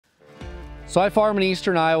So I farm in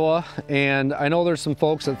eastern Iowa, and I know there's some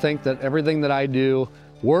folks that think that everything that I do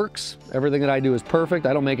works, everything that I do is perfect.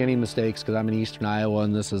 I don't make any mistakes because I'm in eastern Iowa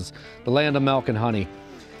and this is the land of milk and honey.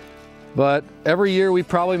 But every year we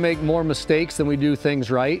probably make more mistakes than we do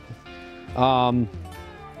things right.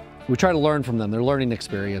 We try to learn from them. They're learning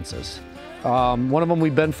experiences. One of them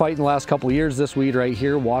we've been fighting the last couple of years, this weed right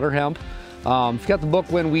here, Waterhemp. If you got the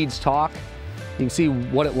book When Weeds Talk, you can see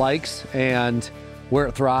what it likes and where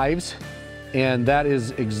it thrives. And that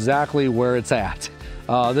is exactly where it's at.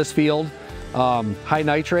 This field, high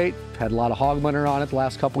nitrate, had a lot of hog manure on it the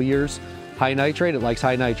last couple years. High nitrate, it likes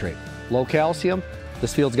high nitrate. Low calcium,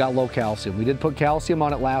 this field's got low calcium. We did put calcium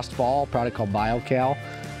on it last fall, a product called biocal.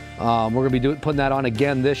 We're gonna be putting that on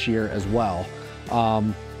again this year as well.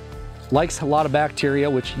 Likes a lot of bacteria,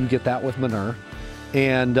 which you get that with manure.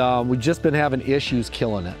 And we've just been having issues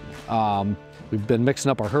killing it. We've been mixing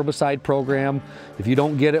up our herbicide program. If you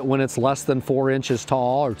don't get it when it's less than 4 inches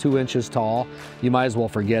tall or 2 inches tall, you might as well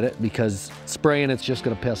forget it, because spraying it's just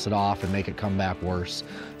gonna piss it off and make it come back worse.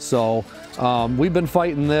 So we've been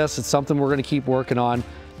fighting this. It's something we're gonna keep working on.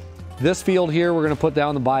 This field here, we're gonna put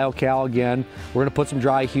down the biocal again. We're gonna put some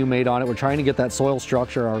dry humate on it. We're trying to get that soil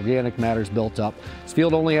structure, our organic matter's built up. This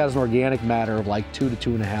field only has an organic matter of like 2 to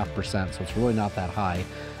 2.5%, so it's really not that high.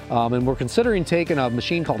 And we're considering taking a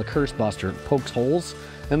machine called a curse buster. It pokes holes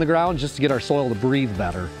in the ground just to get our soil to breathe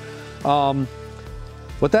better.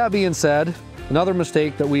 With that being said, another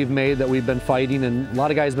mistake that we've made that we've been fighting, and a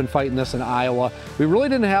lot of guys have been fighting this in Iowa, we really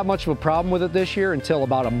didn't have much of a problem with it this year until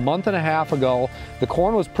about a month and a half ago. The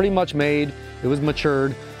corn was pretty much made, it was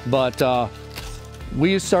matured, but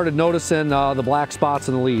we started noticing the black spots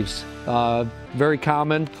in the leaves. Very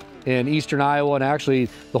common in eastern Iowa, and actually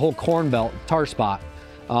the whole corn belt, tar spot.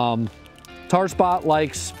 Tar spot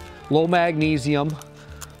likes low magnesium,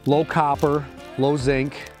 low copper, low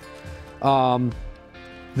zinc.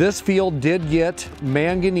 This field did get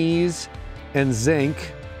manganese and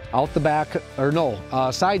zinc out the back, or no,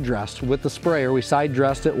 side dressed with the sprayer. We side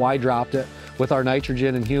dressed it, Y dropped it with our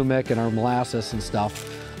nitrogen and humic and our molasses and stuff.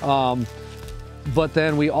 But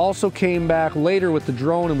then we also came back later with the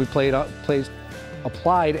drone and we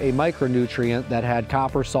applied a micronutrient that had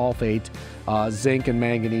copper sulfate, zinc and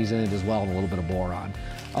manganese in it as well, and a little bit of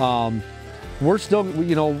boron. We're still,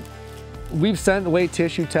 you know, we've sent away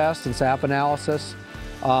tissue tests and sap analysis.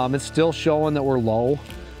 It's still showing that we're low.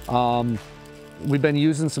 We've been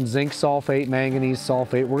using some zinc sulfate, manganese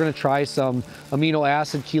sulfate. We're gonna try some amino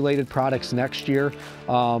acid chelated products next year.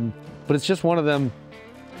 But it's just one of them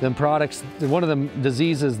products, one of them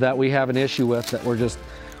diseases that we have an issue with, that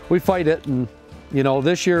we fight it. And you know,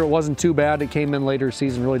 this year it wasn't too bad. It came in later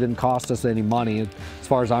season, really didn't cost us any money. As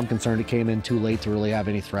far as I'm concerned, it came in too late to really have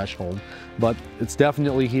any threshold. But it's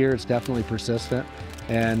definitely here, it's definitely persistent,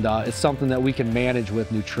 and it's something that we can manage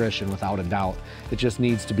with nutrition without a doubt. It just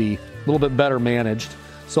needs to be a little bit better managed.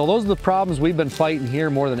 So those are the problems we've been fighting here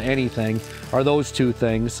more than anything, are those two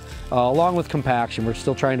things, along with compaction. We're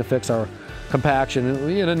still trying to fix our compaction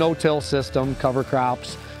in a no-till system, cover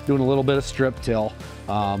crops, doing a little bit of strip till.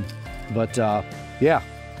 Yeah,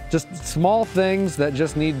 just small things that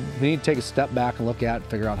just we need to take a step back and look at, and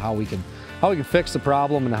figure out how we can fix the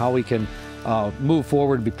problem and how we can move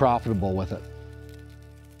forward and be profitable with it.